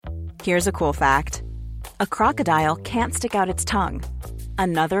Here's a cool fact. A crocodile can't stick out its tongue.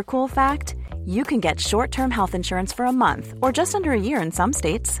 Another cool fact, you can get short-term health insurance for a month or just under a year in some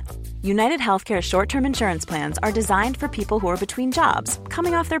states. United Healthcare short-term insurance plans are designed for people who are between jobs,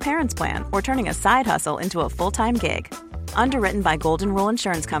 coming off their parents' plan, or turning a side hustle into a full-time gig. Underwritten by Golden Rule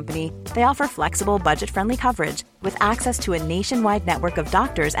Insurance Company, they offer flexible, budget-friendly coverage with access to a nationwide network of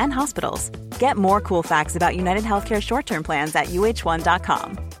doctors and hospitals. Get more cool facts about United Healthcare short-term plans at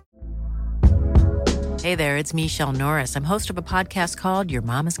uh1.com. Hey there, it's Michelle Norris. I'm host of a podcast called Your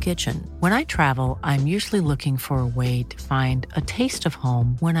Mama's Kitchen. When I travel, I'm usually looking for a way to find a taste of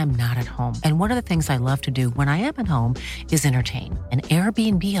home when I'm not at home. And one of the things I love to do when I am at home is entertain. And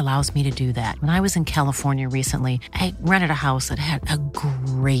Airbnb allows me to do that. When I was in California recently, I rented a house that had a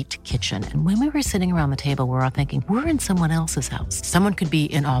great kitchen. And when we were sitting around the table, we were all thinking, we're in someone else's house. Someone could be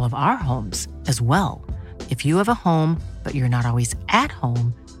in all of our homes as well. If you have a home, but you're not always at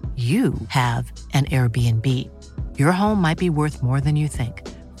home, you have an Airbnb. Your home might be worth more than you think.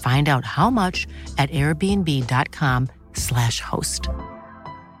 Find out how much at airbnb.com/host.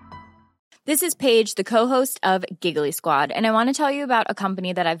 This is Paige, the co-host of Giggly Squad, and I want to tell you about a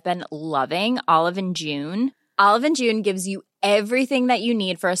company that I've been loving, Olive & June. Olive & June gives you everything that you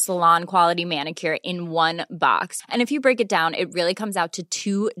need for a salon-quality manicure in one box. And if you break it down, it really comes out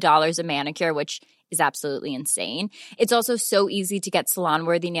to $2 a manicure, which is absolutely insane. It's also so easy to get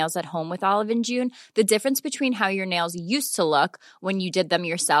salon-worthy nails at home with Olive & June. The difference between how your nails used to look when you did them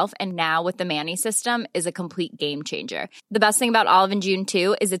yourself and now with the Mani system is a complete game changer. The best thing about Olive & June,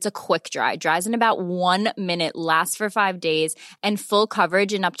 too, is it's a quick dry. Dries in about 1 minute, lasts for 5 days, and full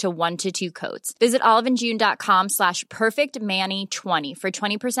coverage in up to 1 to 2 coats. Visit oliveandjune.com/perfectmani20 for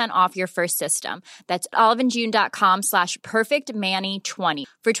 20% off your first system. That's oliveandjune.com/perfectmani20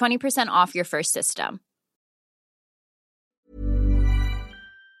 for 20% off your first system.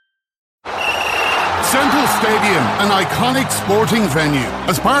 Central Stadium, an iconic sporting venue.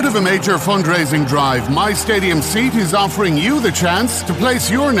 As part of a major fundraising drive, My Stadium Seat is offering you the chance to place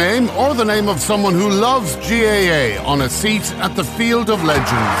your name or the name of someone who loves GAA on a seat at the Field of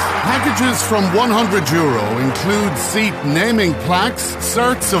Legends. Packages from €100 include seat naming plaques,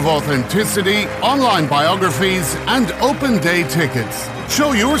 certs of authenticity, online biographies, and open day tickets.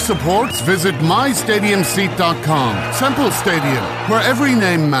 Show your support. Visit mystadiumseat.com. Central Stadium, where every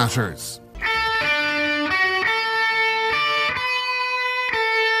name matters.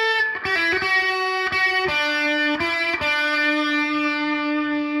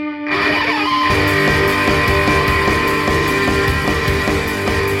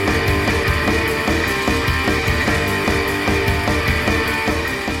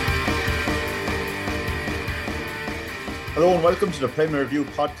 Hello and welcome to the Premier Review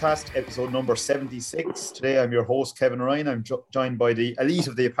podcast, episode number 76. Today I'm your host, Kevin Ryan. I'm joined by the elite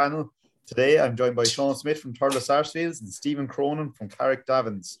of the panel. Today I'm joined by Sean Smith from Thurles Sarsfields and Stephen Cronin from Carrick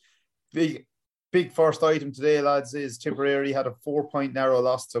Davins. Big first item today, lads, is Tipperary had a 4-point narrow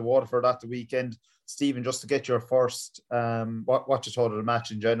loss to Waterford at the weekend. Stephen, just to get your first, what you thought of the match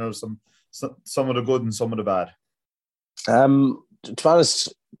in general, some of the good and some of the bad. To be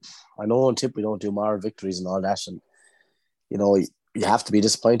honest, I know in Tip we don't do moral victories and all that, and you know, you have to be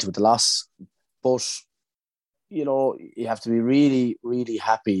disappointed with the loss, but, you know, you have to be really, really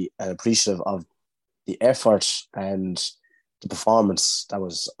happy and appreciative of the effort and the performance that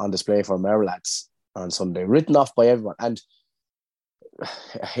was on display for Merrill lads on Sunday, written off by everyone. And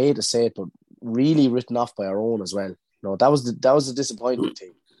I hate to say it, but really written off by our own as well. You know, that was the disappointing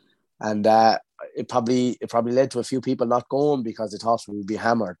thing. And it probably led to a few people not going because they thought we would be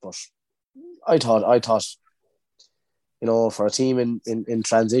hammered. But I thought, you know, for a team in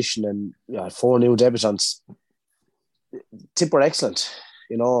transition and 4 new debutants, Tip were excellent.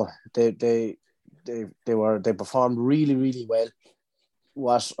 You know, they performed really, really well.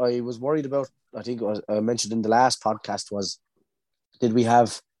 What I was worried about, I think I mentioned in the last podcast, was did we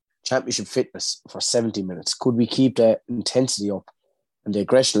have championship fitness for 70 minutes? Could we keep the intensity up and the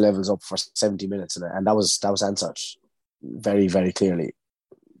aggression levels up for 70 minutes? And that was answered very, very clearly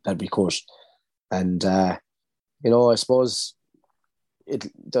that we could. And you know, I suppose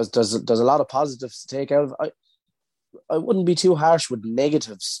there's a lot of positives to take out of it. I wouldn't be too harsh with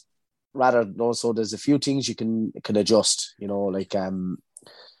negatives. Rather, you know, so there's a few things you can adjust. You know, like I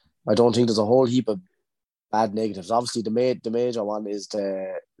don't think there's a whole heap of bad negatives. Obviously, the major one is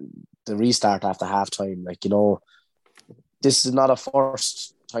the restart after halftime. Like, you know, this is not a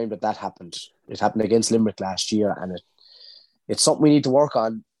first time that happened. It happened against Limerick last year, and it's something we need to work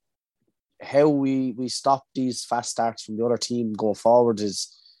on. How we stop these fast starts from the other team going forward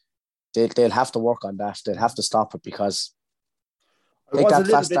is they'll have to work on that. They'll have to stop it because I was a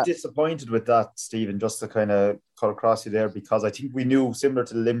little bit disappointed with that, Stephen, just to kind of cut across you there, because I think we knew, similar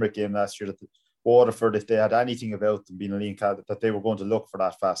to the Limerick game last year, that Waterford, if they had anything about them being a lean card, that they were going to look for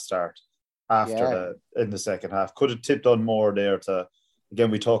that fast start in the second half. Could have tipped on more there to, again,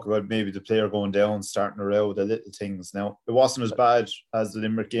 we talk about maybe the player going down, starting a row, the little things. Now, it wasn't as bad as the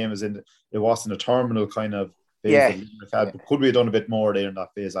Limerick game, it wasn't a terminal kind of phase that Limerick had, but could we have done a bit more there in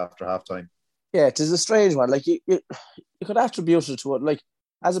that phase after half time? Yeah, it is a strange one. Like, you could attribute it to it. Like,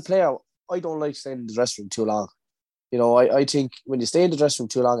 as a player, I don't like staying in the dressing room too long. You know, I think when you stay in the dressing room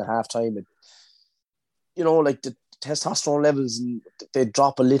too long at half time, like the testosterone levels, and they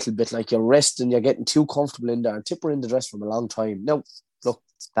drop a little bit. Like, you're resting, you're getting too comfortable in there. And Tipper in the dressing room a long time. Now, look,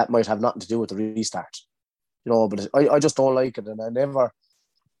 that might have nothing to do with the restart. You know, but I just don't like it. And I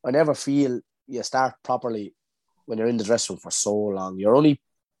never feel you start properly when you're in the dressing room for so long. You're only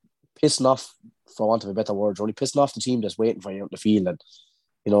pissing off, for want of a better word, you're only pissing off the team that's waiting for you out the field, and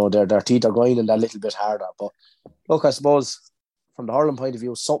you know their teeth are grinding that little bit harder. But look, I suppose from the hurling point of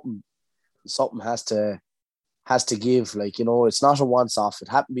view, something has to give. Like, you know, it's not a once off. It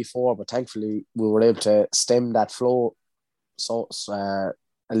happened before, but thankfully we were able to stem that flow a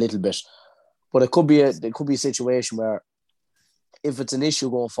little bit. But it could be a situation where, if it's an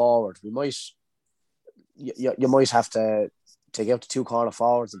issue going forward, you might have to take out the two corner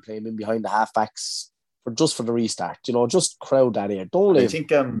forwards and play them in behind the halfbacks for the restart. You know, just crowd that in. Don't leave. I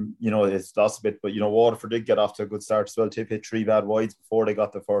think it's lost a bit, but Waterford did get off to a good start as well. Tip hit 3 bad wides before they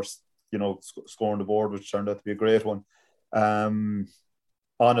got the first, score on the board, which turned out to be a great one. On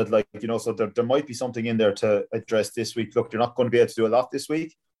it, so there might be something in there to address this week. Look, you're not going to be able to do a lot this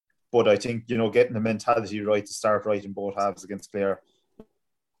week, but I think, getting the mentality right to start right in both halves against Clare,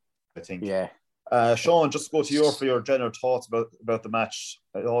 I think. Yeah. Sean, just go to you for your general thoughts about the match.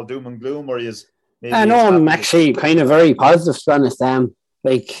 All doom and gloom, or is maybe? I know I'm actually kind of very positive, to be honest.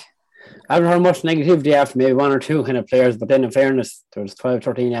 Like, I haven't heard much negativity after maybe one or two kind of players, but then in fairness, there was 12,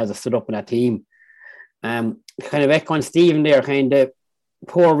 13 guys that stood up in that team. Kind of echoing Stephen there, kind of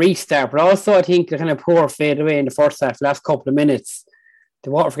poor restart, but also I think the kind of poor fade away in the first half, the last couple of minutes.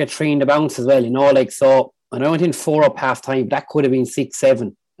 The Waterford get 3 in the bounce as well, so I know I went in 4 up half time, but that could have been 6,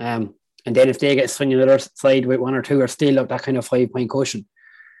 7. And then if they get swinging the other side with 1 or 2, or still up that kind of 5-point cushion.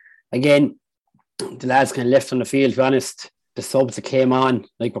 Again, the lads kind of left on the field, to be honest. The subs that came on,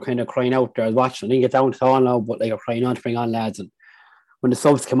 like, were kind of crying out there. I was watching. I didn't get down to all now, but like, were crying on to bring on lads. And when the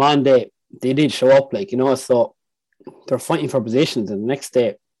subs come on, they did show up, so they're fighting for positions. And the next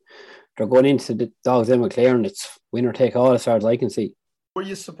day, they're going into the Dogs in Clare, and it's winner take all as far as I can see. Were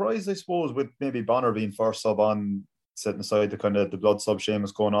you surprised, I suppose, with maybe Bonner being first sub on, setting aside the blood sub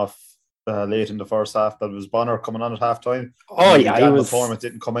Seamus going off late in the first half, that was Bonner coming on at half time? Oh, yeah, Dan McCormick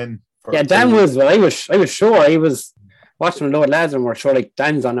didn't come in. Dan was. Well, I was sure. I was watching a load of lads and we're sure, like,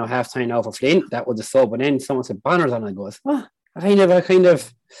 Dan's on now half time now for Flint. That was the sub, and then someone said Bonner's on. I goes, I kind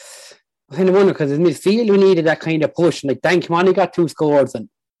of wonder, because in midfield we needed that kind of push. And like, Dan came on, he got 2 scores, and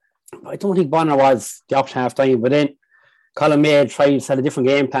I don't think Bonner was the option half time. But then Colin May tried a different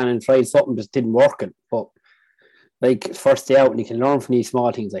game plan and tried something, just didn't work. But like, first day out, and you can learn from these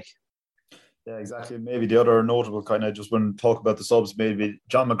small things, like. Yeah, exactly. Maybe the other notable kind of, just when talk about the subs, maybe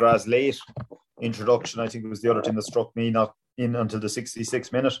John McGrath's late introduction, I think it was the other thing that struck me, not in until the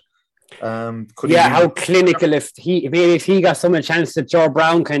 66th minute. How clinical if he got some chance that Joe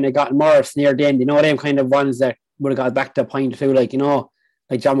Brown kind of got Morris near the end, them kind of ones that would have got back to a point or two, like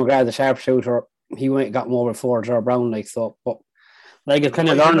John McGrath, the sharpshooter, he went and got him over before Joe Brown, but it's kind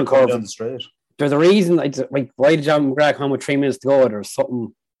of learning curve. There's a reason, why did John McGrath come with 3 minutes to go? There's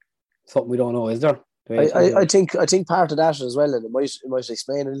something we don't know, is there? I think part of that as well, and it might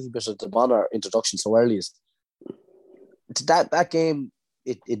explain a little bit of the Bonner introduction so early, is that game,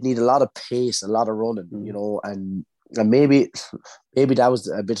 it needed a lot of pace, a lot of running, and maybe that was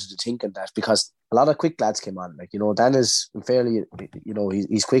a bit of the thinking, that because a lot of quick lads came on, Dan is fairly,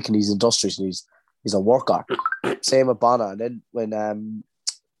 he's quick and he's industrious and he's a worker. Same with Bonner. And then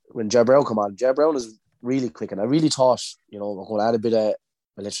when Ger Brown come on, Ger Brown is really quick, and I really thought, we're going to add a bit of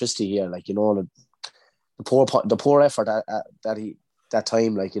electricity here, the poor effort that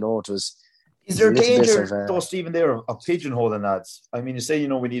time, it was. Is there danger, though, Stephen, there of pigeonholing lads? I mean, you say,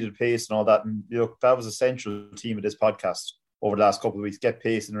 we needed pace and all that, and that was a central theme of this podcast over the last couple of weeks, get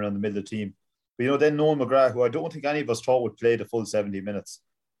pace in around the middle of the team. But then Noel McGrath, who I don't think any of us thought would play the full 70 minutes,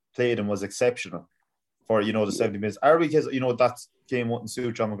 played and was exceptional for the 70 minutes. Are we, because that game wouldn't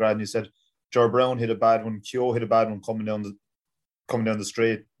suit John McGrath, and you said Ger Brown hit a bad one, Keogh hit a bad one coming down the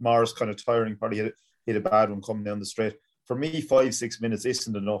straight, Morris kind of tiring, probably hit a bad one coming down the straight. For me, 5-6 minutes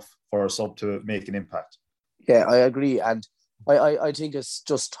isn't enough for a sub to make an impact. Yeah, I agree. And I think it's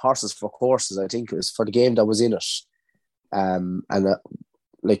just horses for courses. I think it's for the game that was in it.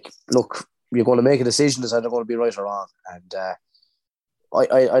 Look, you're going to make a decision that's either going to be right or wrong. And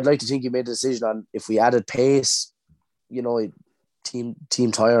I'd like to think you made a decision on if we added pace, team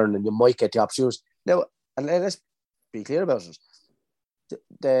tiring, and you might get the opportunity. Now, and let's be clear about it.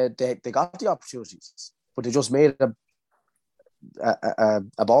 They got the opportunities, but they just made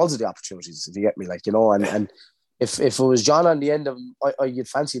a balls of the opportunities, if you get me, and if it was John on the end of them, you'd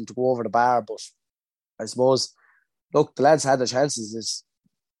fancy him to go over the bar, but I suppose, look, the lads had the chances,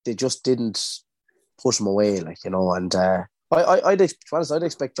 they just didn't push them away, and I'd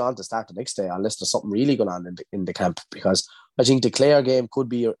expect John to start the next day unless there's something really going on in the camp, because I think the Clare game could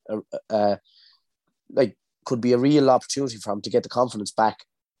be a real opportunity for him to get the confidence back.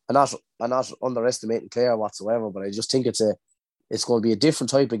 I'm not underestimating Clare whatsoever, but I just think it's going to be a different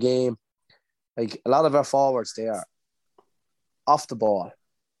type of game. Like a lot of our forwards there, off the ball,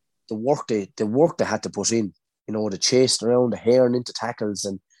 the work they had to put in, the chasing around, the haring into tackles,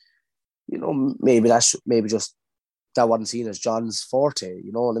 and maybe just that wasn't seen as John's forte.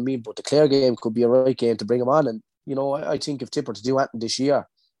 You know what I mean? But the Clare game could be a right game to bring him on, and I think if Tipper to do anything this year,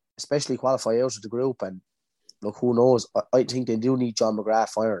 especially qualify out of the group, and look, who knows? I think they do need John McGrath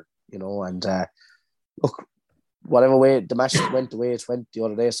firing, and look, whatever way the match went the way it went the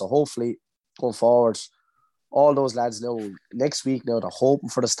other day, so hopefully going forward, all those lads know next week now they're hoping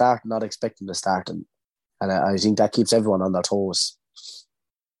for the start, not expecting the start, and I think that keeps everyone on their toes.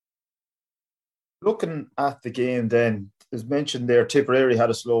 Looking at the game then, as mentioned there, Tipperary had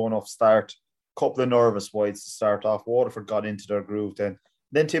a slow enough start, couple of nervous wides to start off. Waterford got into their groove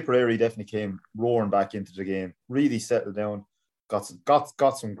then Tipperary definitely came roaring back into the game, really settled down, got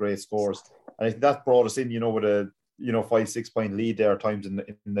some great scores, and I think that brought us in, with a 5-6 point lead there at times in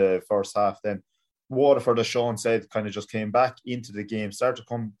the first half. Then Waterford, as Sean said, kind of just came back into the game, started to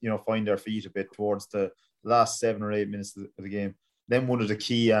come, find their feet a bit towards the last 7 or 8 minutes of the game. Then one of the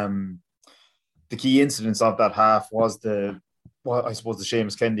key incidents of that half was the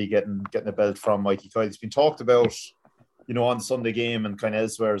Seamus Kennedy getting a belt from Mikey Kyle. It's been talked about, on the Sunday game and kind of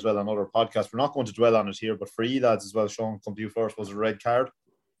elsewhere as well on other podcasts. We're not going to dwell on it here, but for you lads as well, Sean, come to you first. Was it a red card?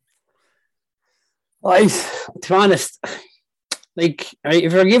 To be honest,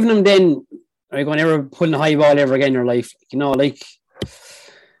 if you're giving them, then are you going to ever put in a high ball ever again in your life?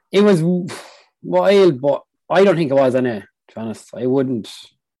 It was wild, but I don't think it was any. To be honest, I wouldn't.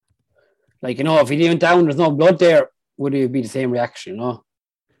 If he went down, there's no blood there, would it be the same reaction,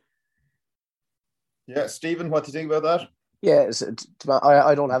 Yeah, Stephen, what do you think about that? Yeah,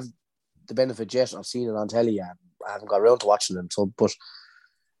 I don't have the benefit yet. I've seen it on telly. I haven't got around to watching them. So, but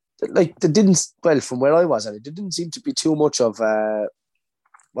they didn't. Well, from where I was at it, there didn't seem to be too much of.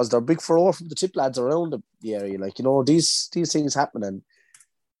 Was there a big furore from the Tip lads around the area? These things happen, and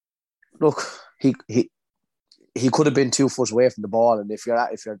look, he could have been 2 foot away from the ball, and if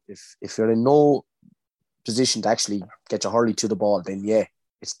you're in no position to actually get your hurley to the ball, then yeah,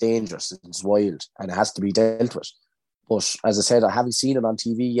 it's dangerous, it's wild, and it has to be dealt with. But as I said, I haven't seen it on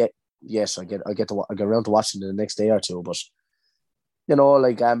TV yet. Yes, I get around to watching it the next day or two. But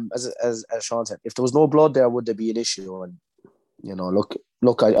as Sean said, if there was no blood there, would there be an issue? And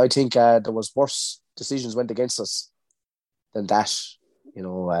look, I think there was worse decisions went against us than that.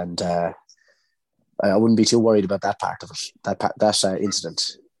 And I wouldn't be too worried about that part of it, that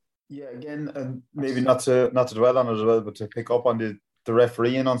incident. Yeah, again, and maybe not to dwell on it as well, but to pick up on the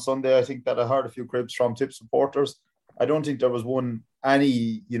refereeing on Sunday, I think that I heard a few cribs from Tip supporters. I don't think there was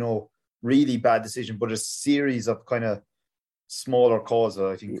any really bad decision, but a series of kind of smaller calls that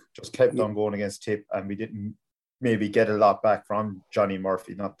I think just kept on going against Tip, and we didn't maybe get a lot back from Johnny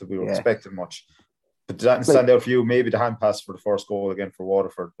Murphy, not that we were expecting much. But did that stand out for you? Maybe the hand pass for the first goal again for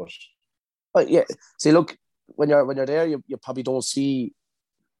Waterford, but yeah. See, look, when you're there, you probably don't see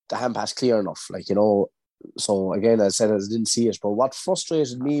the hand pass clear enough, So again, as I said, I didn't see it. But what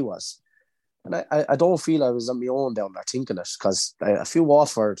frustrated me was, and I don't feel I was on my own down there thinking it, because a few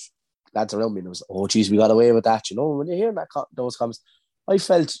Waterford lads around me, and it was, oh geez, we got away with that. When you hear those comments, I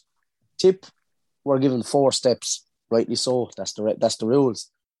felt Tip were given 4 steps, rightly so. That's the rules.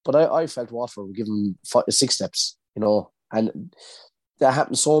 But I felt Waterford were given 6 steps. And that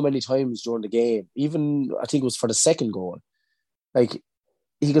happened so many times during the game. Even I think it was for the second goal.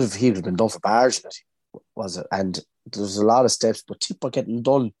 He could have been done for barging it, was it? And there was a lot of steps, but Tip were getting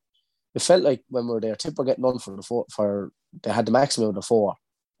done. It felt like when we were there, Tip were getting done for the 4. They had the maximum of the 4.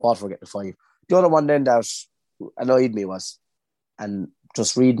 Waterford were getting the 5. The other one then that annoyed me was, and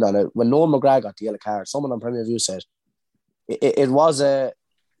just reading on it, when Noel McGrath got the yellow card, someone on Premier View said it was a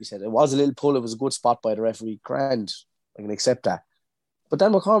little pull. It was a good spot by the referee. Grand. I can accept that. But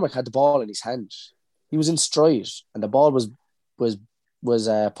then McCormick had the ball in his hand. He was in stride, and the ball was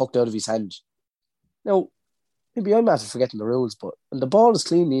pucked out of his hand. Now, maybe I'm after forgetting the rules, but when the ball is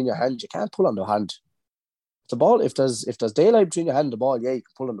cleanly in your hand, you can't pull on the hand. The ball, if there's daylight between your hand and the ball, yeah, you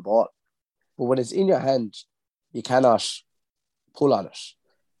can pull on the ball. But when it's in your hand, you cannot pull on it.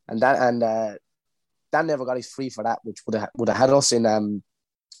 And Dan never got his free for that, which would have had us in.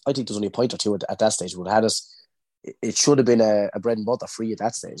 I think there's only a point or two at that stage. Would have had us. It should have been a bread and butter free at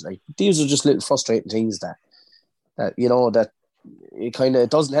that stage. Like, these are just little frustrating things that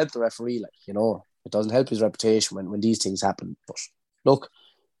it doesn't help the referee. Like, it doesn't help his reputation when these things happen. But look,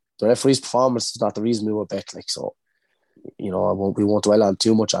 the referee's performance is not the reason we were bet. Like, so, we won't dwell on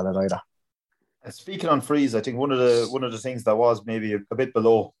too much on it either. And speaking on frees, I think one of the things that was maybe a bit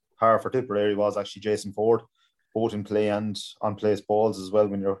below par for Tipperary was actually Jason Ford, both in play and on place balls as well.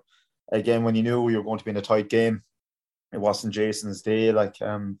 When you knew you were going to be in a tight game, it wasn't Jason's day. Like,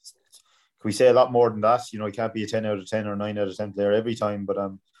 can we say a lot more than that? He can't be a 10 out of 10 or 9 out of 10 player every time, but I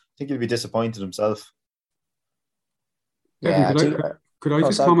think he'll be disappointed himself. Yeah, could I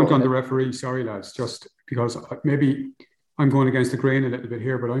just comment on the referee? Sorry, lads, just because maybe I'm going against the grain a little bit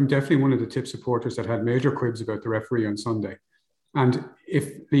here, but I'm definitely one of the Tip supporters that had major quibs about the referee on Sunday. And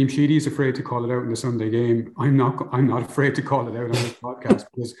if Liam Sheedy is afraid to call it out in the Sunday game, I'm not afraid to call it out on this podcast,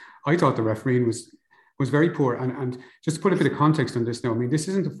 because I thought the refereeing was very poor. And just to put a bit of context on this now, I mean, this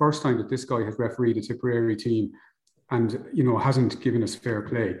isn't the first time that this guy has refereed a Tipperary team and, hasn't given us fair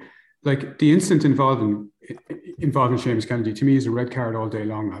play. Like, the incident involving Seamus Kennedy, to me, is a red card all day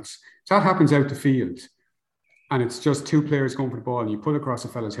long, lads. So that happens out the field, and it's just two players going for the ball and you pull across a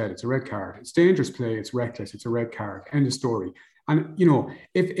fella's head, it's a red card. It's dangerous play, it's reckless, it's a red card. End of story. And,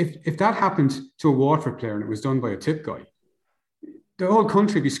 if that happened to a Waterford player and it was done by a Tip guy, the whole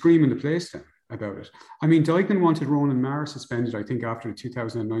country would be screaming the place down about it. I mean, Dykeman wanted Ronan Maher suspended, I think, after the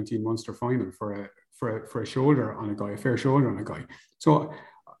 2019 Munster final for a shoulder on a guy, a fair shoulder on a guy. So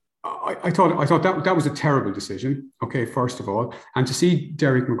I thought that was a terrible decision. Okay, first of all, and to see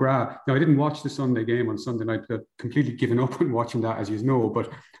Derek McGrath. Now, I didn't watch the Sunday game on Sunday night. I've completely given up on watching that, as you know.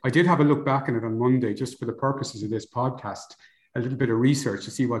 But I did have a look back on it on Monday, just for the purposes of this podcast, a little bit of research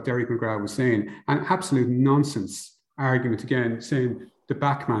to see what Derek McGrath was saying. An absolute nonsense argument again, saying the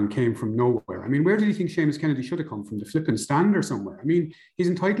backman came from nowhere. I mean, where did you think Seamus Kennedy should have come from? The flipping stand or somewhere? I mean, he's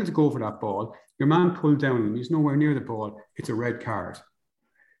entitled to go for that ball. Your man pulled down and he's nowhere near the ball. It's a red card.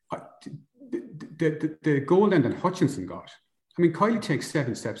 The goal then that Hutchinson got. I mean, Kylie takes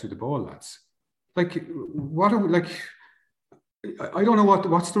 7 steps with the ball, lads. Like, what are we, like? I don't know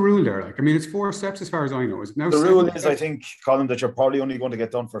what's the rule there. Like, I mean, it's 4 steps as far as I know. Is it now? The rule is, I think, Colin, that you're probably only going to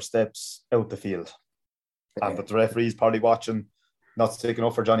get done for steps out the field. But the referee's probably watching, not sticking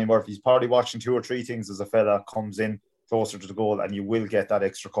up for Johnny Murphy. He's probably watching 2 or 3 things as a fella comes in closer to the goal, and you will get that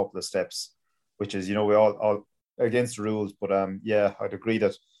extra couple of steps, which is, we all against the rules. But I'd agree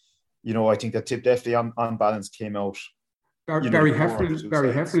that. I think that Tip definitely on balance came out. Barry Heffernan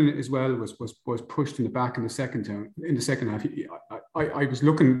as well was pushed in the back in the second half. I was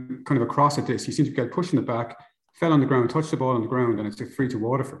looking kind of across at this. He seemed to get pushed in the back, fell on the ground, touched the ball on the ground, and it's a free to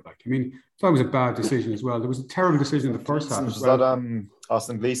Waterford. Like, I mean, that was a bad decision as well. There was a terrible decision in the first half. Was that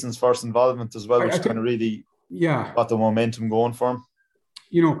Austin Gleeson's first involvement as well, which kind of really got the momentum going for him?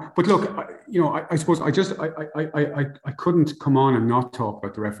 But look, I suppose I couldn't come on and not talk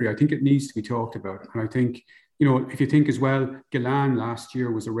about the referee. I think it needs to be talked about. And I think, if you think as well, Gillan last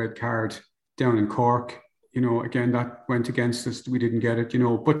year was a red card down in Cork. Again, that went against us. We didn't get it,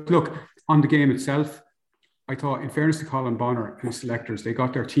 But look, on the game itself, I thought, in fairness to Colin Bonner and his selectors, they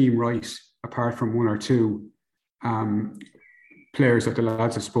got their team right, apart from 1 or 2 players that the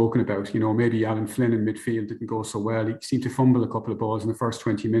lads have spoken about. Maybe Alan Flynn in midfield didn't go so well. He seemed to fumble a couple of balls in the first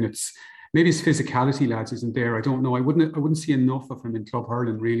 20 minutes. Maybe his physicality, lads, isn't there. I don't know. I wouldn't see enough of him in club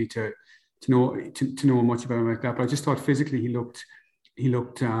hurling really to know much about him like that. But I just thought physically he looked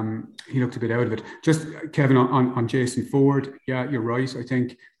a bit out of it. Just Kevin on Jason Ford. Yeah, you're right. I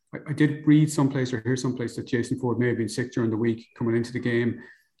think I did read someplace or hear someplace that Jason Ford may have been sick during the week coming into the game.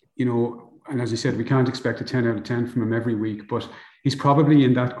 And as you said, we can't expect a 10 out of 10 from him every week, but he's probably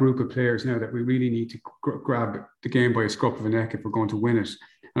in that group of players now that we really need to grab the game by a scruff of the neck if we're going to win it.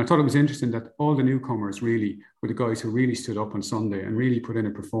 And I thought it was interesting that all the newcomers really were the guys who really stood up on Sunday and really put in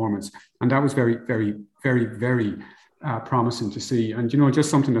a performance. And that was very, very, very, very promising to see. And, just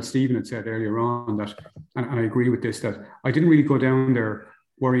something that Stephen had said earlier on, that, and I agree with this, that I didn't really go down there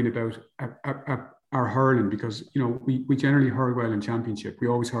worrying about our hurling, because we generally hurl well in championship. We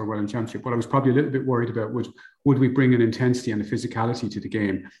always hurl well in championship. What I was probably a little bit worried about would we bring an intensity and a physicality to the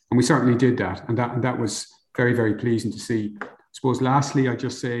game, and we certainly did that. And that was very, very pleasing to see. I suppose lastly, I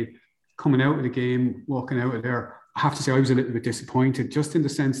just say, coming out of the game, walking out of there, I have to say I was a little bit disappointed, just in the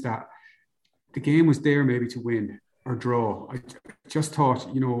sense that the game was there maybe to win or draw. I just thought,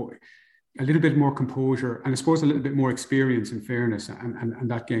 a little bit more composure and I suppose a little bit more experience and fairness, and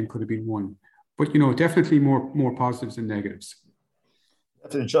that game could have been won. But, definitely more positives than negatives.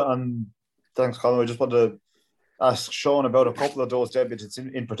 And thanks, Colin. I just want to ask Sean about a couple of those debuts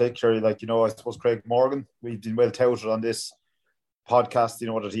in particular. I suppose Craig Morgan, we've been well touted on this podcast,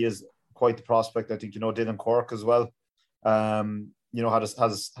 that he is quite the prospect. I think, Dylan Quirk as well.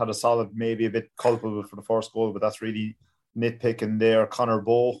 Had a solid, maybe a bit culpable for the first goal, but that's really nitpicking there. Connor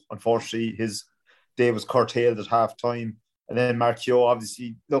Bowe, unfortunately, his day was curtailed at half time. And then Mark Keogh,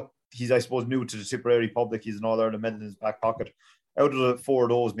 obviously, look, he's, I suppose, new to the Tipperary public. He's an All-Ireland medal in his back pocket. Out of the four of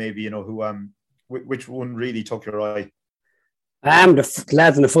those, maybe, which one really took your eye? The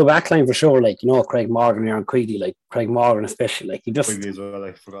lads in the full back line for sure, Craig Morgan, Aaron Creedy, Craig Morgan especially, he just... As well,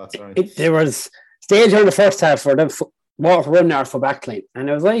 I forgot, sorry. There was stage in the first half for them running our full back line, and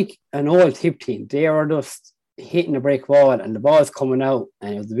it was like an old Tip team. They were just hitting the break wall and the ball's coming out,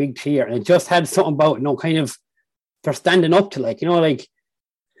 and it was a big cheer, and it just had something about, kind of, they're standing up to,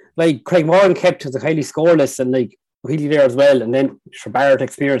 Craig Morgan kept to the highly scoreless, and really there as well, and then Barrett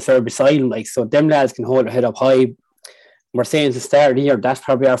experience there beside him, so them lads can hold their head up high. We're saying at the start of the year, that's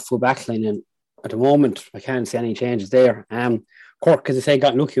probably our full back line, and at the moment I can't see any changes there. Cork, as I say,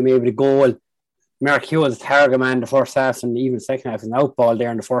 got lucky maybe the goal. Mark Hugh was a target man in the first half, and even the second half, an out ball there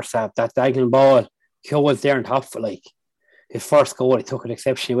in the first half. That diagonal ball, Hugh was there on top for his first goal. He took it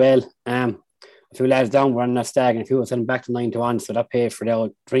exceptionally well. A few lads down were on that stag, and Hugh was sending back to 9-1, so that paid for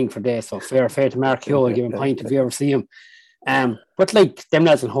the drink for days. So fair to Mark Hugh, I'll give him a pint if you ever see him. But them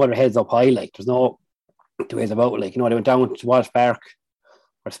lads can hold their heads up high. There's no two ways about it. They went down to Walsh Park,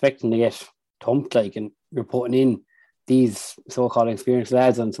 expecting to get thumped, and you're putting in these so-called experienced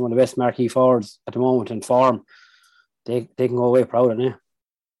lads and some of the best marquee forwards at the moment in form. They can go away proud of it.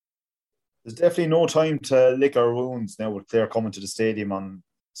 There's definitely no time to lick our wounds now with Clare coming to the stadium on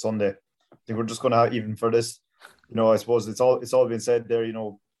Sunday. I think we're just going to have, even for this, I suppose it's all been said there.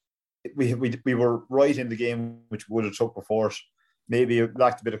 We were right in the game, which we would have took before it. Maybe it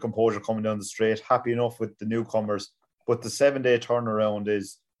lacked a bit of composure coming down the straight. Happy enough with the newcomers, but the 7-day turnaround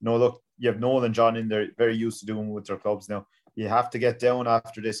is look. You have Noel and John in there, very used to doing with their clubs now. You have to get down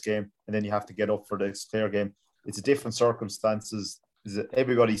after this game, and then you have to get up for the Clare game. It's a different circumstances.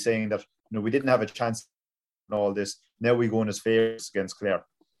 Everybody's saying that we didn't have a chance in all this. Now we go in as favourites against Clare.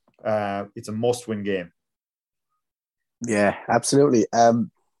 It's a must-win game. Yeah, absolutely. I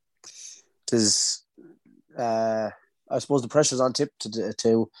suppose the pressure's on Tip to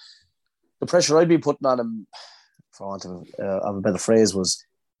the pressure I'd be putting on him, for want of a better phrase, was,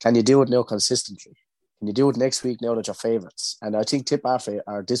 can you do it now consistently? Can you do it next week now that you're favourites? And I think Tip are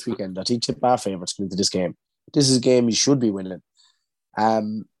this weekend. I think Tip are favourites going into this game. This is a game you should be winning.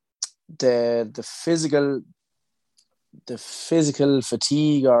 The physical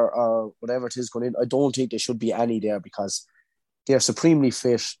fatigue or whatever it is going in, I don't think there should be any there, because they're supremely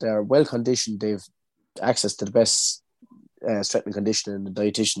fit. They're well conditioned. They've access to the best strength and conditioning and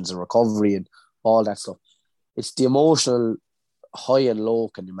dietitians and recovery and all that stuff. It's the emotional high and low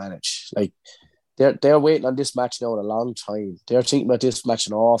can you manage. They're waiting on this match now a long time. They're thinking about this match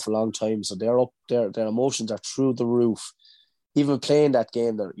an awful long time. So they're up there. Their emotions are through the roof. Even playing that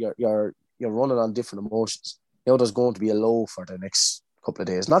game, you're running on different emotions. There's going to be a low for the next couple of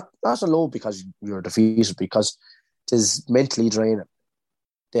days. Not a low because you're defeated, because it is mentally draining.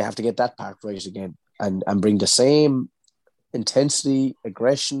 They have to get that part right again and bring the same intensity,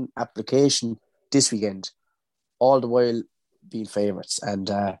 aggression, application this weekend, all the while being favourites. And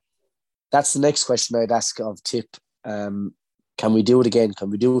that's the next question I'd ask of Tip. Can we do it again? Can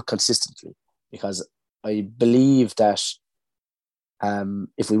we do it consistently? Because I believe that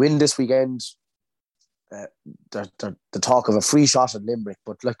if we win this weekend, the talk of a free shot at Limerick,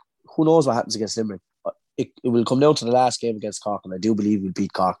 but who knows what happens against Limerick? It will come down to the last game against Cork, and I do believe we'll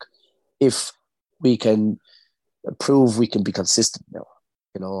beat Cork if we can prove we can be consistent now.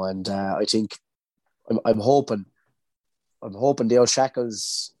 And I think I'm hoping the old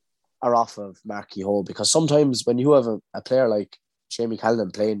shackles are off of Mark Kehoe, because sometimes when you have a player like Jamie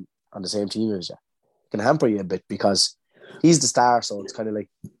Callan playing on the same team as you, it can hamper you a bit, because he's the star, so it's kind of like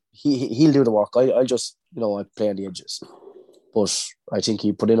he'll do the work. I'll just I play on the edges. But I think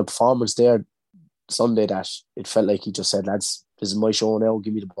he put in a performance there Sunday that it felt like he just said, lads, this is my show now,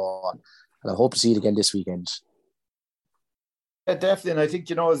 give me the ball. And I hope to see it again this weekend. Yeah, definitely. And I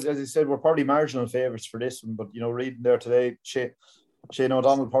think, as I said, we're probably marginal favourites for this one. But, reading there today, Shane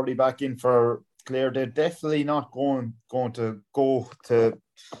O'Donnell probably back in for Claire, they're definitely not going to go to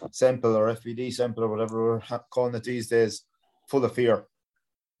Semple or FBD Semple or whatever we're calling it these days, full of fear.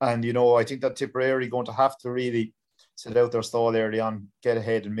 And, I think that Tipperary going to have to really set out their stall early on, get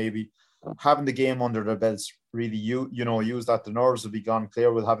ahead, and maybe having the game under their belts, really, use that. The nerves will be gone.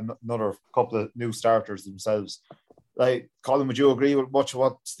 Clare will have another couple of new starters themselves. Like, Colin, would you agree with much of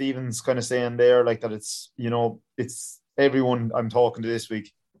what Stephen's kind of saying there? Like that it's everyone I'm talking to this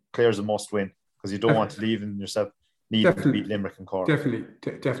week, Clare's a must win because you don't want to leave in yourself needing to beat Limerick and Cork.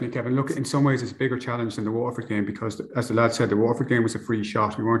 Definitely, Kevin. Look, in some ways it's a bigger challenge than the Waterford game because, as the lad said, the Waterford game was a free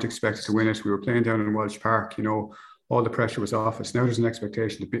shot. We weren't expected to win it. We were playing down in Walsh Park, all the pressure was off us. Now there's an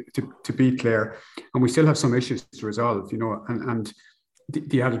expectation to beat Clare, and we still have some issues to resolve, and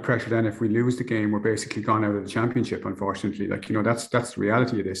the added pressure then if we lose the game, we're basically gone out of the championship, unfortunately. That's the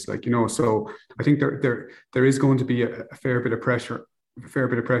reality of this. So I think there is going to be a fair bit of pressure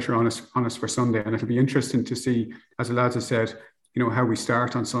on us for Sunday, and it'll be interesting to see, as the lads have said, how we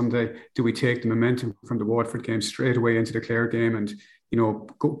start on Sunday. Do we take the momentum from the Waterford game straight away into the Clare game and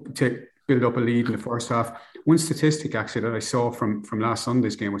build up a lead in the first half? One statistic actually that I saw from last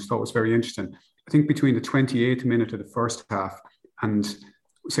Sunday's game, which I thought was very interesting, I think between the 28th minute of the first half and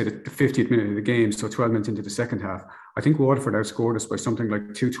say the 50th minute of the game, so 12 minutes into the second half, I think Waterford outscored us by something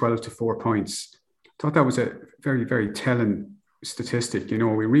like 212 to 4 points. I thought that was a very, very telling statistic. We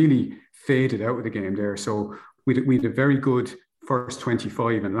really faded out of the game there. So we had a very good first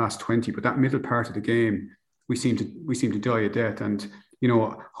 25 and last 20, but that middle part of the game, we seem to die a death. And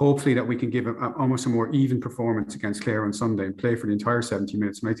hopefully that we can give almost a more even performance against Clare on Sunday and play for the entire 70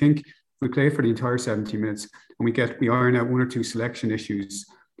 minutes. And I think if we play for the entire 70 minutes and we iron out one or two selection issues,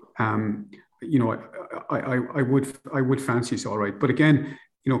 I would fancy us all right. But again,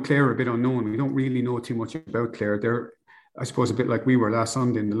 Clare are a bit unknown. We don't really know too much about Clare. They're, I suppose, a bit like we were last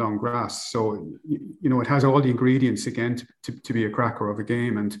Sunday in the long grass. So, it has all the ingredients again to be a cracker of a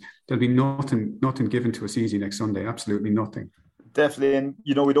game, and there'll be nothing given to us easy next Sunday. Absolutely nothing. Definitely, and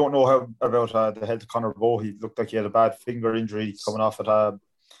we don't know about the health of Conor Bowe. He looked like he had a bad finger injury coming off at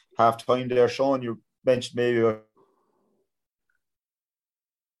half time there. Sean, you mentioned maybe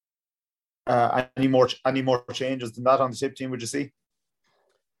any more changes than that on the tip team? Would you see?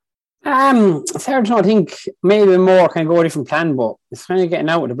 It's hard to know. I think maybe more can go a different plan, but it's kind of getting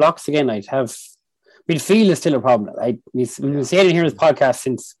out with the blocks again. Midfield is still a problem. We've been saying it here in this podcast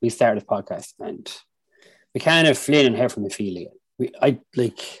since we started this podcast, and we kind of Flynn and here from midfield again. I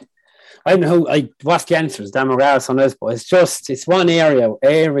don't know who what's the answers, Dan McGrath on this, but it's one area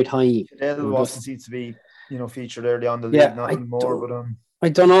every time. Wasn't seems to be featured early on the league, nothing more. But I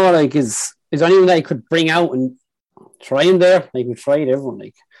don't know. Is there anyone that I could bring out and try him there? We tried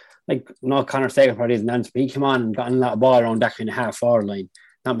everyone. Conor Steger is Nance, but he came on and got a lot of ball around that kind of half forward line.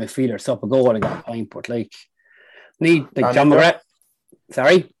 Not midfielder, it's up a goal and got a point, but John McGrath.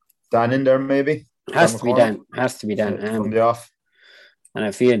 Sorry, Dan in there maybe. Has to be Dan. From the off. And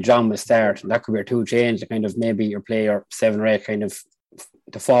I feel John will start, and that could be a two change. Kind of maybe your player 7 or 8 kind of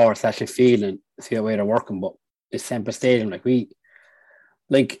the forward / field and see the way they're working. But it's Semple Stadium, I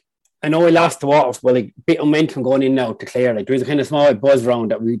know we lost the water, but bit of momentum going in now to Clare. There's a kind of small buzz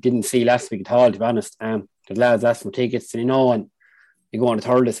round that we didn't see last week at all, to be honest. The lads asked for tickets, and and you go on to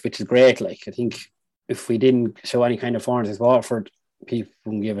Thurles, which is great. I think if we didn't show any kind of form as Waterford, people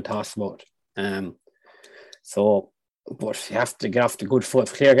wouldn't give a toss about it. But you have to get off the good foot.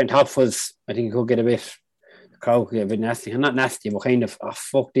 If Clare getting top was, I think you could get the crowd could get a bit nasty. Not nasty, but kind of,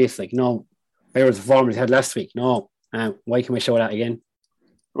 fuck this. Where was the performance we had last week? No. Why can we show that again?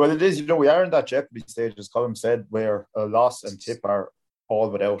 Well, it is, we are in that jeopardy stage, as Colin said, where a loss and tip are all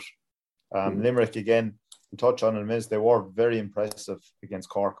but out. Limerick, again, to touch on in a minute, they were very impressive against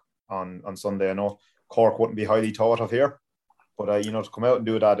Cork on Sunday. I know Cork wouldn't be highly thought of here, but, to come out and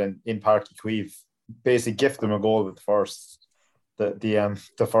do that in Páirc Uí Chaoimh, basically gift them a goal with the first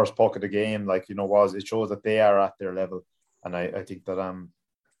puck of the game, it shows that they are at their level. And I think that,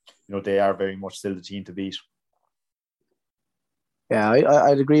 they are very much still the team to beat. Yeah,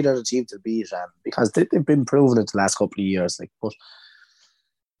 I'd agree they're the team to beat because they've been proven it the last couple of years. But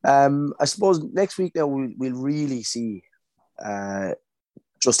I suppose next week now we'll really see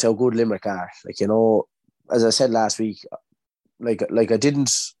just how good Limerick are. As I said last week, I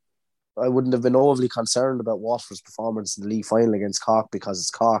wouldn't have been overly concerned about Waterford's performance in the league final against Cork because it's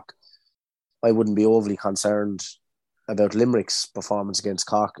Cork. I wouldn't be overly concerned about Limerick's performance against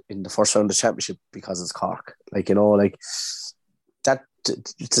Cork in the first round of the championship because it's Cork. That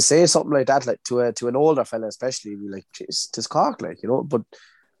to say something like that, to an older fella especially, it's Cork, but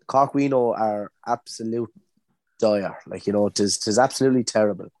Cork we know are absolute dire, tis absolutely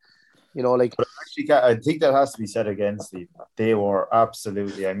terrible. You know, like. But actually, I think that has to be said against them. They were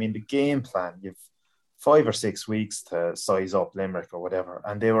absolutely. I mean, the game plan. You've 5 or 6 weeks to size up Limerick or whatever,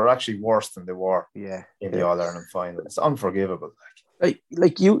 and they were actually worse than they were in the All Ireland final. It's unforgivable.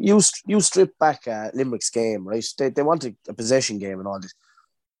 Like you strip back Limerick's game, right? They want a possession game and all this,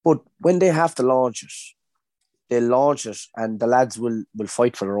 but when they have to launch it, they'll launch it, and the lads will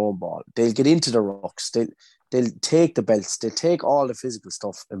fight for their own ball. They'll get into the rucks. They'll take the belts. They'll take all the physical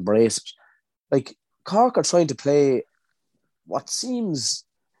stuff, embrace it. Like Cork are trying to play what seems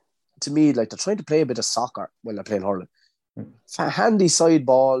to me like they're trying to play a bit of soccer when they're playing hurling. Handy side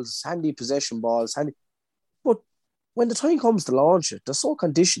balls, handy possession balls, but when the time comes to launch it, they're so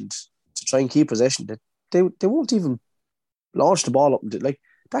conditioned to try and keep possession that they won't even launch the ball up. Like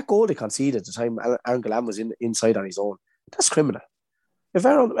that goal they conceded at the time Aaron Gillan was inside on his own. That's criminal. If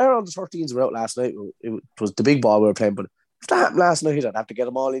Aaron the 13s were out last night, it was the big ball we were playing, but if that happened last night, I'd have to get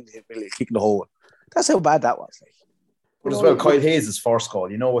them all in really kicking the hole. That's how bad that was. Like. But as well, Kyle Hayes' first goal,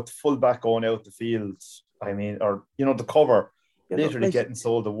 with the full back going out the field, I mean, or, the cover, literally getting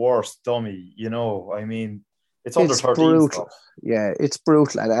sold the worst dummy, I mean, it's under 13. Brutal. Yeah, it's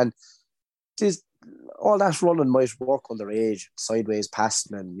brutal. And all that running might work underage, sideways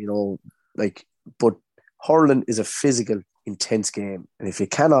passing, and, but hurling is a physical, intense game. And if you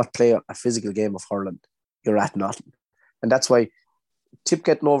cannot play a physical game of hurling, you're at nothing. And that's why Tip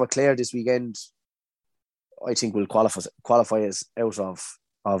getting over Clare this weekend, I think will qualify us out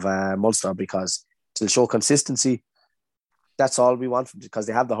of Munster, because they'll show consistency. That's all we want from them, because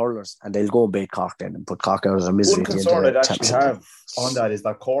they have the hurlers and they'll go and bait Cork then and put Cork out of their misery. One concern I'd actually have on that is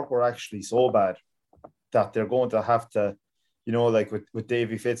that Cork were actually so bad that they're going to have to, like with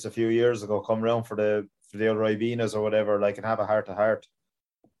Davy Fitz a few years ago, come round for the Ribenas or whatever, like, and have a heart-to-heart.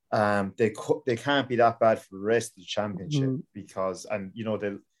 They can't be that bad for the rest of the championship because, and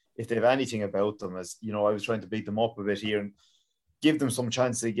if they have anything about them, as I was trying to beat them up a bit here and give them some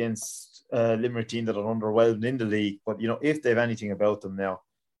chance against Limerick team that are underwhelmed in the league. But if they have anything about them now,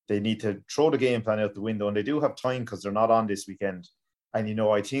 they need to throw the game plan out the window, and they do have time because they're not on this weekend. And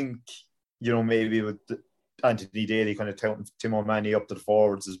I think maybe with Anthony Daly kind of touting Tim O'Mahony up to the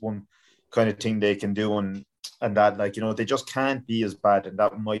forwards is one kind of thing they can do, and that they just can't be as bad, and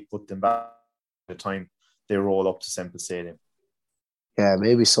that might put them back the time they roll up to Semple Stadium. Yeah,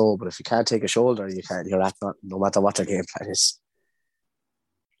 maybe so, but if you can't take a shoulder, you're at nothing, no matter what your game plan is.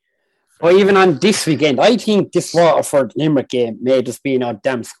 Or even on this weekend, I think this Waterford Limerick game may just be a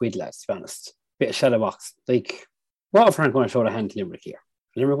damn squid, lads, to be honest. Bit of shadow box. Like, Waterford aren't going to show the hand to Limerick here.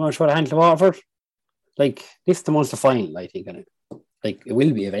 Limerick going to show the hand to Waterford. Like, this is the Munster final, I think. Like, it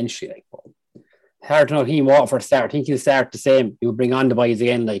will be eventually. Like, hard to know he Waterford start. I think he'll start the same. He'll bring on the boys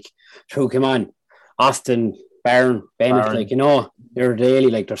again, like, True, come on. Austin, Bennett, like, you're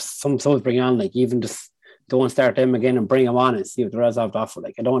daily, like, there's some souls bring on, like, even just don't start them again and bring them on and see what the rest have to offer.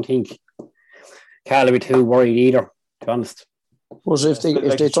 Like, I don't think Carl will be too worried either, to be honest. But if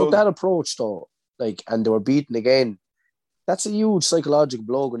they took that approach though, like, and they were beaten again, that's a huge psychological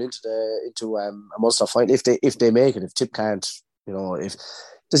blow going into a Munster final if they make it. If Tip can't, if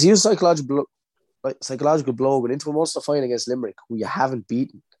there's a huge psychological blow going into a Munster final against Limerick, who you haven't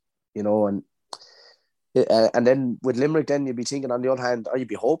beaten, and then with Limerick, then you'd be thinking on the other hand, or you'd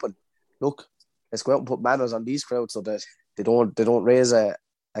be hoping, look, let's go out and put manners on these crowds so that they don't raise a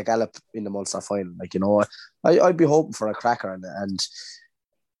gallop in the Munster final. Like, I'd be hoping for a cracker, and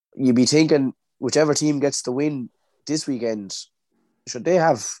you'd be thinking whichever team gets the win this weekend, should they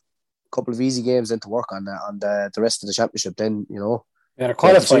have a couple of easy games then to work on the rest of the championship, then, Yeah, they're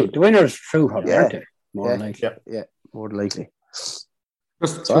qualified. The winners through, aren't they? More likely. Yeah, more than likely.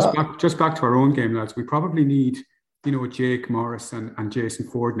 Just back to our own game, lads. We probably need, Jake Morris and Jason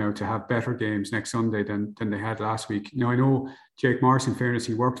Ford now to have better games next Sunday than they had last week. Now, I know Jake Morris, in fairness,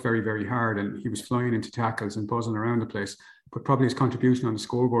 he worked very, very hard and he was flying into tackles and buzzing around the place, but probably his contribution on the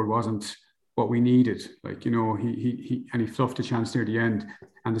scoreboard wasn't what we needed. Like, he fluffed a chance near the end.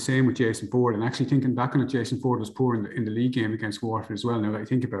 And the same with Jason Ford. And actually thinking back on it, Jason Ford was poor in the league game against Waterford as well, now that I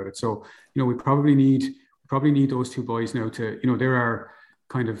think about it. So, we probably need those two boys now to, there are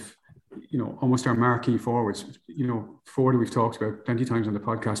kind of, almost our marquee forwards. Ford, we've talked about plenty of times on the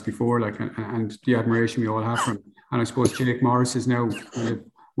podcast before, like, and the admiration we all have for him. And I suppose Jake Morris is now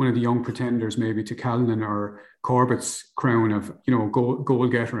one of the young pretenders, maybe to Callanan or Corbett's crown of, goal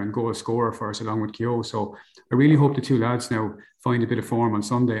getter and goal scorer for us, along with Keogh. So I really hope the two lads now find a bit of form on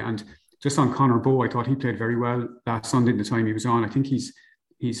Sunday. And just on Conor Bowe, I thought he played very well last Sunday. The time he was on, I think he's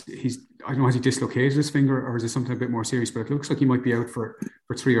I don't know, has he dislocated his finger or is it something a bit more serious? But it looks like he might be out for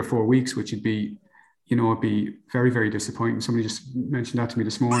 3 or 4 weeks, which would be, it'd be very, very disappointing. Somebody just mentioned that to me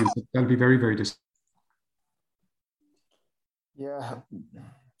this morning. That'll be very, very disappointing. Yeah,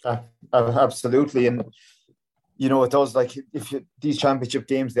 absolutely. And, it does, like, these championship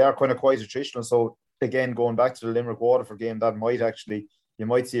games, they are kind of quite attritional. So, again, going back to the Limerick-Waterford game, that might actually, you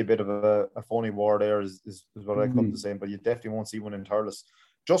might see a bit of a phony war there is what I come to say, but you definitely won't see one in Thurles.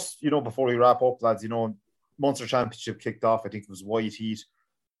 Just, before we wrap up, lads, Munster Championship kicked off, I think it was white heat.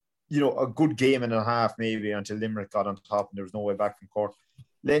 A good game and a half maybe until Limerick got on top and there was no way back from Cork.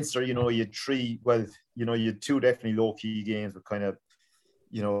 Leinster, you had you had two definitely low-key games with kind of,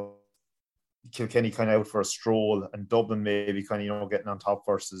 Kilkenny kind of out for a stroll and Dublin maybe kind of, getting on top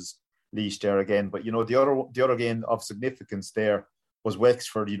versus Laois there again. But, the other game of significance there was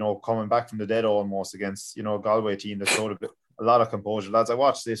Wexford, coming back from the dead almost against, Galway team that showed a lot of composure. Lads, I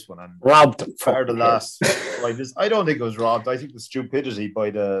watched this one and robbed for the last 5 years. I don't think it was robbed. I think the stupidity by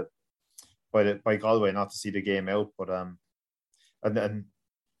Galway not to see the game out, but and then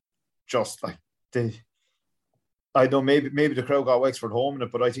just like I know maybe the crowd got Wexford home in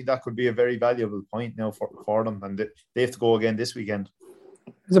it, but I think that could be a very valuable point now for them, and they have to go again this weekend.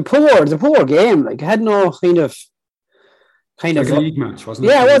 It's a poor game. Like, it had no kind of like a league match, wasn't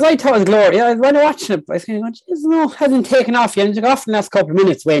it? Yeah, it was. I thought it was glory. Yeah, when I watched it, I was thinking, hasn't taken off yet. And it took off in the last couple of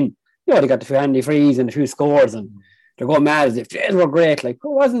minutes when they got the few handy frees and a few scores, and they're going mad as if they were great. Like, it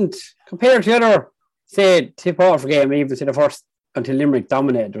wasn't compared to the other, say, tip-off game, even to the first until Limerick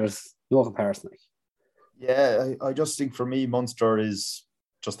dominated. There was no comparison. Like. Yeah, I just think for me, Munster is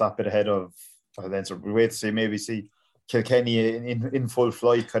just that bit ahead of Leinster. We wait to see Kilkenny in full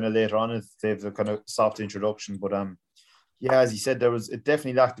flight kind of later on if they have a kind of soft introduction. But as you said, it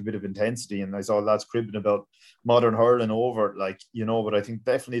definitely lacked a bit of intensity, and I saw lads cribbing about modern hurling over it, but I think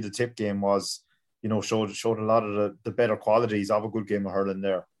definitely the tip game was, showed a lot of the better qualities of a good game of hurling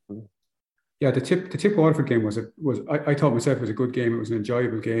there. Yeah, the tip Waterford game was I thought myself it was a good game. It was an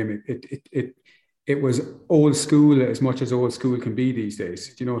enjoyable game. It was old school as much as old school can be these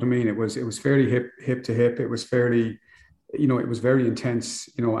days. Do you know what I mean? It was fairly hip to hip. It was fairly, it was very intense.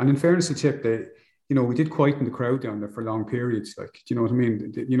 And in fairness to Tip, we did quieten the crowd down there for long periods. Like, do you know what I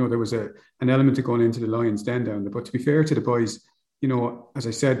mean? There was an element of going into the Lions' Den down there. But to be fair to the boys, as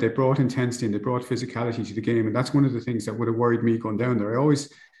I said, they brought intensity and they brought physicality to the game, and that's one of the things that would have worried me going down there. I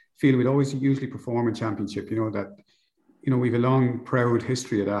always feel we'd always usually perform in championship. That. We've a long, proud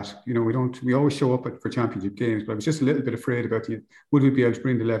history of that. We always show up for championship games, but I was just a little bit afraid about would we be able to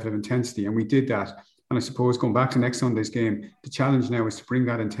bring the level of intensity? And we did that. And I suppose going back to next Sunday's game, the challenge now is to bring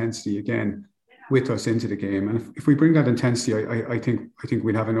that intensity again with us into the game. And if we bring that intensity, I think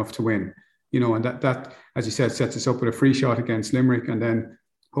we'll have enough to win. And that, as you said, sets us up with a free shot against Limerick. And then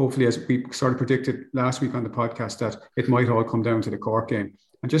hopefully, as we sort of predicted last week on the podcast, that it might all come down to the Cork game.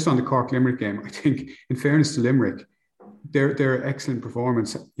 And just on the Cork-Limerick game, I think, in fairness to Limerick, their excellent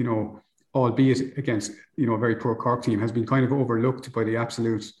performance, albeit against, a very poor Cork team, has been kind of overlooked by the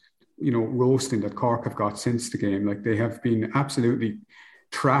absolute, roasting that Cork have got since the game. Like, they have been absolutely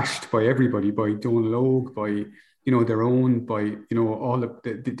trashed by everybody, by Donal Logue, by, their own, by, all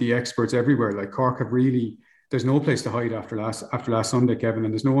the experts everywhere. Like, Cork have really, there's no place to hide after last Sunday, Kevin.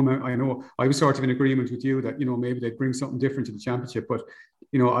 And there's no amount, I know I was sort of in agreement with you that, maybe they'd bring something different to the championship, but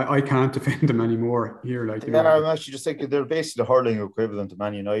I can't defend them anymore here. Like, I'm actually just thinking they're basically the hurling equivalent to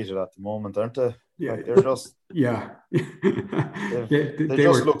Man United at the moment, aren't they? Yeah, like, they're just they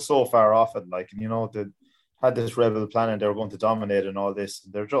just look so far off it. Like, they had this rebel plan and they were going to dominate and all this.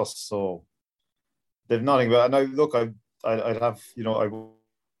 They're just so they've nothing. But I'd have I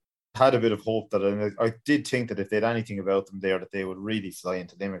had a bit of hope that I did think that if they had anything about them there, that they would really fly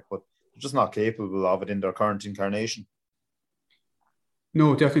into Limerick, but they're just not capable of it in their current incarnation.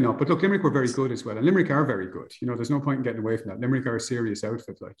 No, definitely not. But look, Limerick were very good as well. And Limerick are very good. There's no point in getting away from that. Limerick are a serious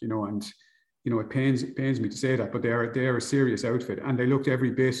outfit, and it pains me to say that, but they are a serious outfit. And they looked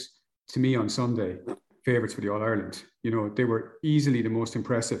every bit, to me, on Sunday, favourites for the All-Ireland. They were easily the most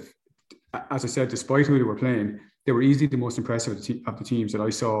impressive. As I said, despite who they were playing, they were easily the most impressive of the teams that I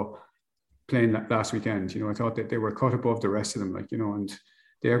saw playing last weekend. I thought that they were cut above the rest of them, and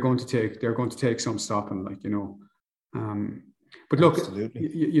they're going to take some stopping, But look,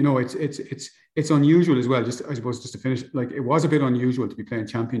 it's unusual as well. Just, I suppose, just to finish, it was a bit unusual to be playing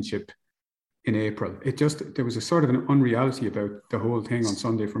championship in April. There was a sort of an unreality about the whole thing on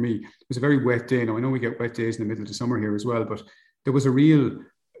Sunday for me. It was a very wet day. Now, I know we get wet days in the middle of the summer here as well, but there was a real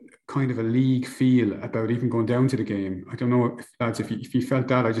kind of a league feel about even going down to the game. I don't know, lads, if you felt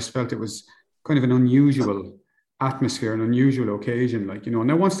that. I just felt it was kind of an unusual atmosphere, an unusual occasion.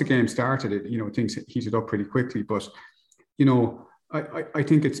 Now once the game started, things heated up pretty quickly, but I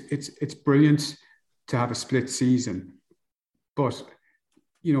think it's brilliant to have a split season. But,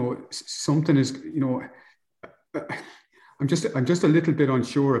 something is, I'm just a little bit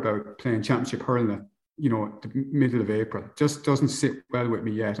unsure about playing championship hurling at, the middle of April. Just doesn't sit well with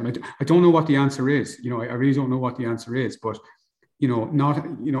me yet. And I don't know what the answer is. I really don't know what the answer is. But,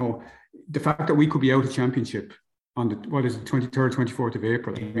 the fact that we could be out of championship on the 23rd, 24th of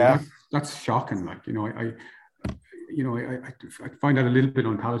April. That's shocking. I find that a little bit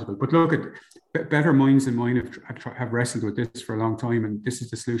unpalatable. But look, at better minds than mine have wrestled with this for a long time, and this is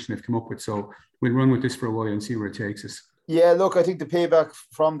the solution they've come up with. So we'll run with this for a while and see where it takes us. Yeah, look, I think the payback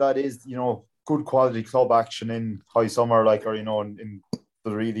from that is, good quality club action in high summer, in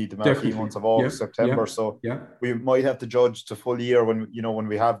the marquee months of August, September. We might have to judge the full year when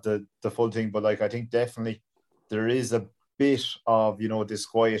we have the full thing. But I think definitely there is a bit of,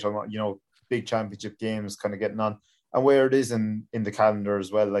 disquiet on, big championship games kind of getting on, and where it is in the calendar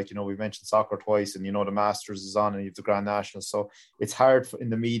as well. We mentioned soccer twice, and, the Masters is on and you have the Grand National. So it's hard in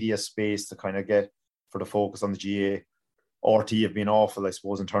the media space to kind of get for the focus on the GA. RT have been awful, I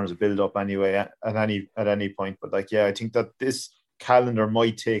suppose, in terms of build up anyway at any point. But I think that this calendar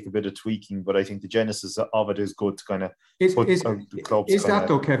might take a bit of tweaking, but I think the genesis of it is good to kind of put the clubs. Is that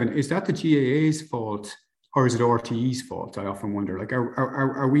though, Kevin? Is that the GAA's fault or is it RTE's fault? I often wonder.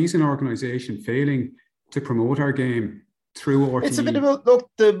 Are we as an organisation failing to promote our game through RTE? It's a bit about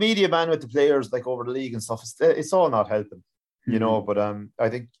the media man with the players over the league and stuff. It's all not helping, But I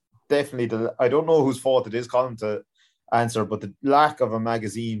think definitely I don't know whose fault it is, Colin, to answer, but the lack of a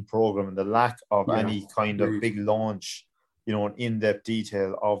magazine program and the lack of any kind of big launch, an in-depth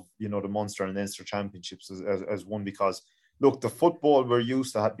detail of the Munster and Leinster championships as one, because look, the football we're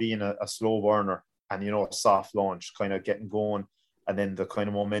used to being a slow burner and a soft launch, kind of getting going, and then the kind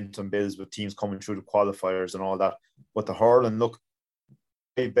of momentum builds with teams coming through the qualifiers and all that. But the hurling, look,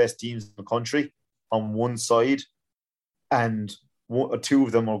 the best teams in the country on one side, and two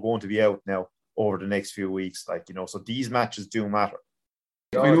of them are going to be out now over the next few weeks, so these matches do matter.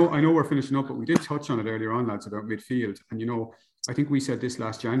 I know we're finishing up, but we did touch on it earlier on, lads, about midfield. And, I think we said this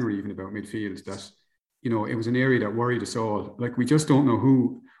last January even about midfield, that, it was an area that worried us all. We just don't know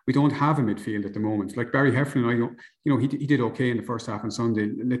who. We don't have a midfield at the moment. Barry Heffernan, he did okay in the first half on Sunday,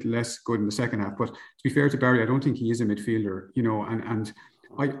 a little less good in the second half. But to be fair to Barry, I don't think he is a midfielder, and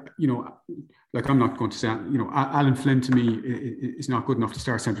I'm not going to say, Alan Flynn to me is not good enough to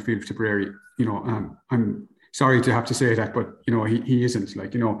start centre field for Tipperary. I'm sorry to have to say that, but, he isn't,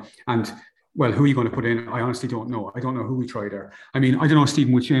 and well, who are you going to put in? I honestly don't know. I don't know who we try there. I mean, I don't know,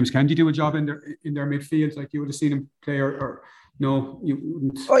 Stephen, with James, can you do a job in their midfield? You would have seen him play or no, you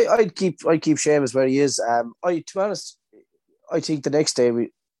wouldn't. I'd keep Seamus where he is. To be honest, I think the next day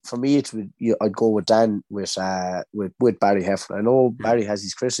I'd go with Dan with Barry Heffernan. I know Barry has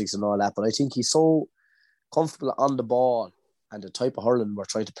his critics and all that, but I think he's so comfortable on the ball and the type of hurling we're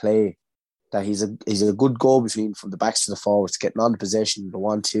trying to play that he's a good go-between from the backs to the forwards, getting on the possession, the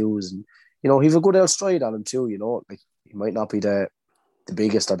 1-2s, and he's a good outstride on him too. He might not be the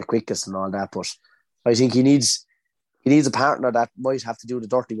biggest or the quickest and all that, but I think he needs a partner that might have to do the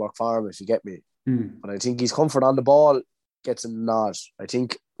dirty work for him, if you get me. But I think his comfort on the ball gets a nod. I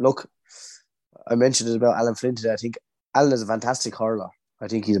think, look, I mentioned it about Alan Flynn today. I think Alan is a fantastic hurler. I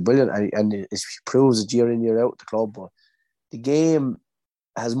think he's a brilliant, and he proves it year in, year out at the club. But the game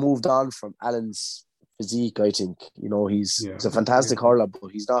has moved on from Alan's physique, I think. He's a fantastic hurler, but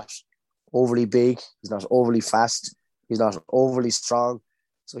he's not overly big. He's not overly fast. He's not overly strong.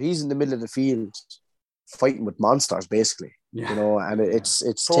 So he's in the middle of the field fighting with monsters, basically. And it's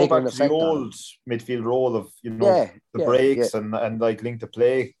taking an effect the old midfield role of the breaks and link to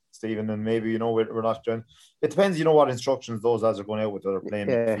play, Stephen, and maybe we're not doing. It depends, what instructions those lads are going out with that are playing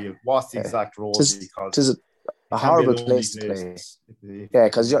midfield. What's the exact role? Because a horrible place to play.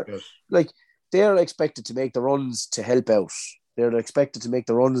 Because you're they're expected to make the runs to help out. They're expected to make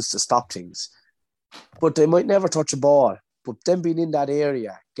the runs to stop things, but they might never touch a ball. But them being in that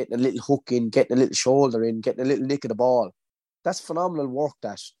area, getting a little hook in, getting a little shoulder in, getting a little nick of the ball, that's phenomenal work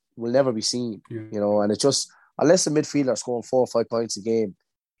that will never be seen. And it's just, unless the midfielder is scoring 4 or 5 points a game,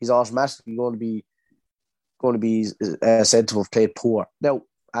 he's automatically going to be said to have played poor. Now,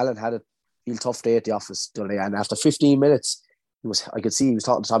 Alan had a real tough day at the office today, and after 15 minutes, I could see he was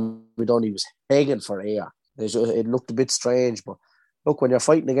talking to Tommy Dunn. He was begging for air. It looked a bit strange, but look, when you're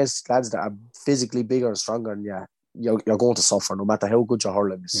fighting against lads that are physically bigger and stronger than you, you're going to suffer no matter how good your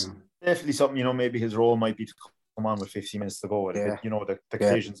hurling is. Definitely something, maybe his role might be to come on with 15 minutes to go. The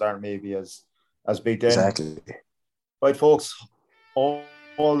occasions aren't maybe as big then. Exactly. Right, folks, all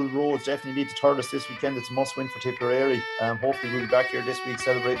roads definitely lead to Thurles this weekend. It's a must win for Tipperary. Hopefully we'll be back here this week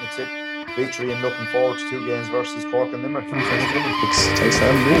celebrating the tip. victory and looking forward to 2 games versus Cork and Limerick. Thanks,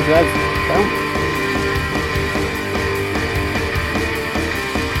 man.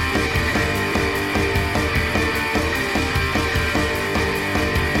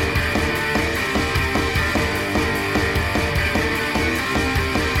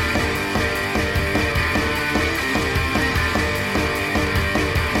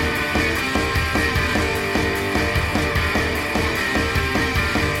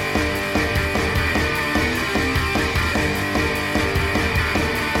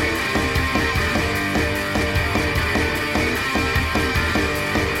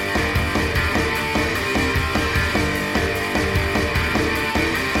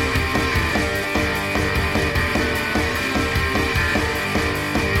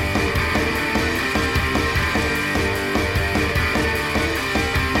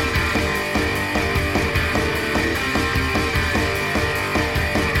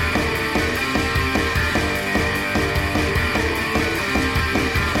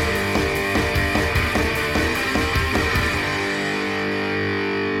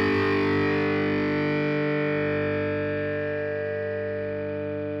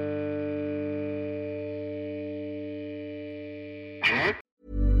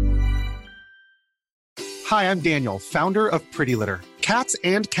 Hi, I'm Daniel, founder of Pretty Litter. Cats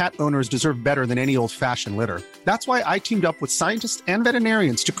and cat owners deserve better than any old-fashioned litter. That's why I teamed up with scientists and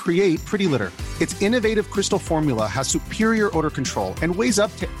veterinarians to create Pretty Litter. Its innovative crystal formula has superior odor control and weighs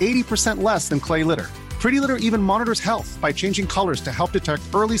up to 80% less than clay litter. Pretty Litter even monitors health by changing colors to help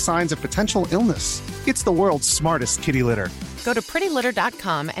detect early signs of potential illness. It's the world's smartest kitty litter. Go to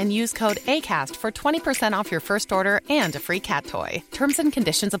prettylitter.com and use code ACAST for 20% off your first order and a free cat toy. Terms and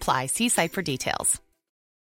conditions apply. See site for details.